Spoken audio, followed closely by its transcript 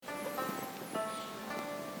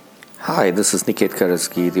Hi, this is Niket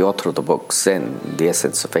Karasky, the author of the book Zen, The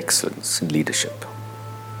Essence of Excellence in Leadership.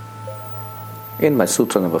 In my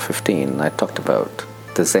Sutra number 15, I talked about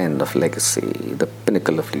the Zen of legacy, the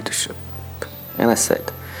pinnacle of leadership. And I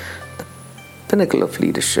said, the pinnacle of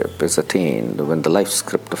leadership is attained when the life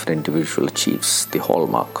script of an individual achieves the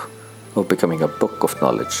hallmark of becoming a book of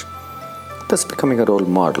knowledge, thus becoming a role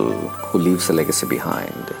model who leaves a legacy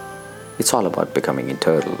behind. It's all about becoming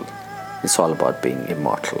eternal. It's all about being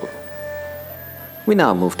immortal. We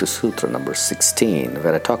now move to Sutra number 16,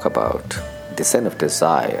 where I talk about the Zen of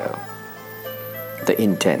desire, the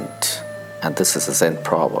intent, and this is a Zen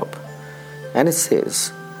proverb. And it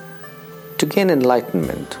says, to gain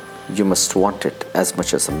enlightenment, you must want it as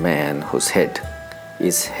much as a man whose head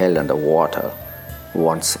is held under water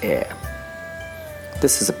wants air.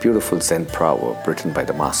 This is a beautiful Zen proverb written by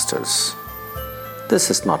the masters.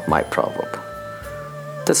 This is not my proverb.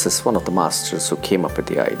 This is one of the masters who came up with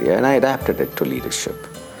the idea, and I adapted it to leadership.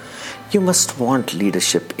 You must want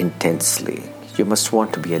leadership intensely. You must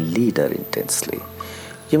want to be a leader intensely.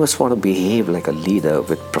 You must want to behave like a leader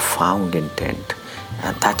with profound intent,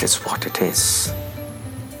 and that is what it is.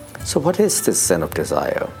 So what is this Zen of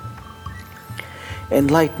desire?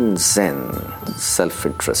 Enlightened Zen,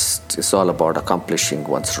 self-interest, is all about accomplishing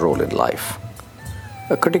one's role in life.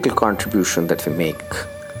 A critical contribution that we make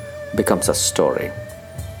becomes a story.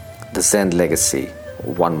 The Zen legacy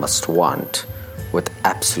one must want with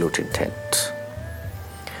absolute intent.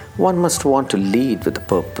 One must want to lead with the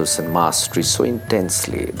purpose and mastery so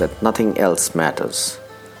intensely that nothing else matters.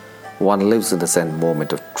 One lives in the Zen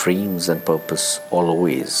moment of dreams and purpose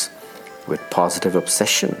always with positive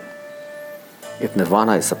obsession. If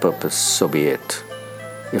nirvana is the purpose, so be it.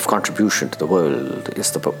 If contribution to the world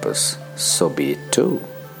is the purpose, so be it too.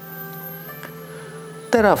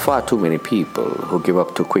 There are far too many people who give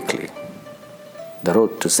up too quickly. The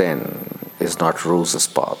road to Zen is not Rose's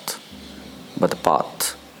path, but the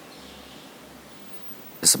path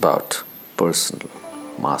is about personal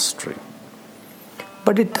mastery.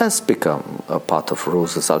 But it does become a path of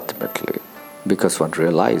roses ultimately, because one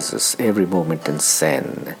realizes every moment in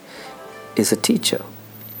Zen is a teacher,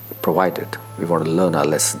 provided we want to learn our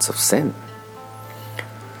lessons of Zen.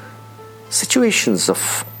 Situations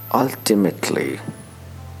of ultimately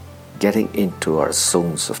getting into our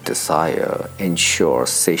zones of desire ensure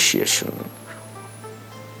satiation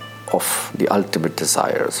of the ultimate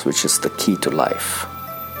desires, which is the key to life.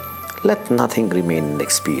 Let nothing remain in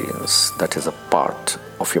experience that is a part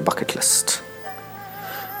of your bucket list.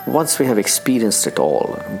 Once we have experienced it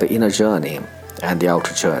all, the inner journey and the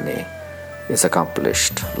outer journey is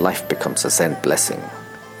accomplished. Life becomes a Zen blessing.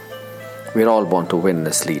 We are all born to win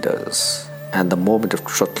as leaders, and the moment of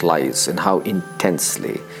truth lies in how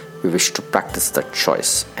intensely we wish to practice that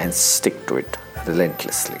choice and stick to it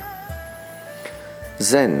relentlessly.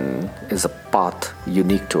 Zen is a path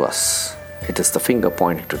unique to us. It is the finger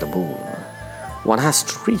pointing to the moon. One has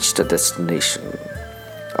to reach the destination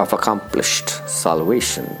of accomplished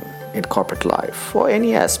salvation in corporate life or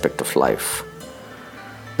any aspect of life.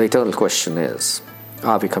 The eternal question is,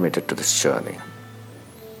 are we committed to this journey?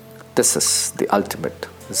 This is the ultimate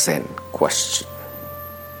Zen question.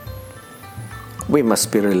 We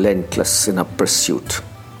must be relentless in our pursuit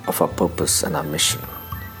of our purpose and our mission.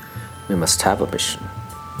 We must have a mission.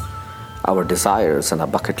 Our desires and our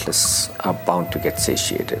bucket lists are bound to get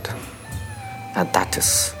satiated. And that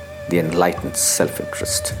is the enlightened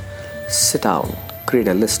self-interest. Sit down, create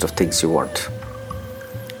a list of things you want.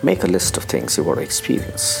 Make a list of things you want to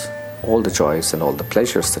experience. All the joys and all the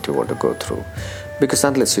pleasures that you want to go through. Because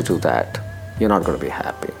unless you do that, you're not going to be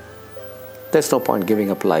happy. There's no point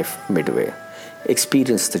giving up life midway.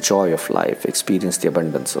 Experience the joy of life. Experience the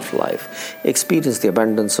abundance of life. Experience the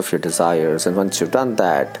abundance of your desires. And once you've done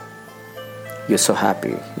that, you're so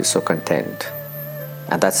happy, you're so content.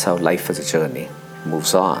 And that's how life as a journey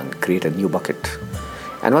moves on. Create a new bucket.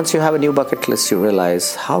 And once you have a new bucket list, you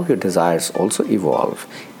realize how your desires also evolve.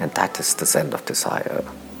 And that is the Zen of desire.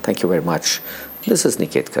 Thank you very much. This is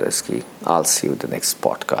Niket Karasky. I'll see you in the next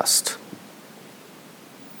podcast.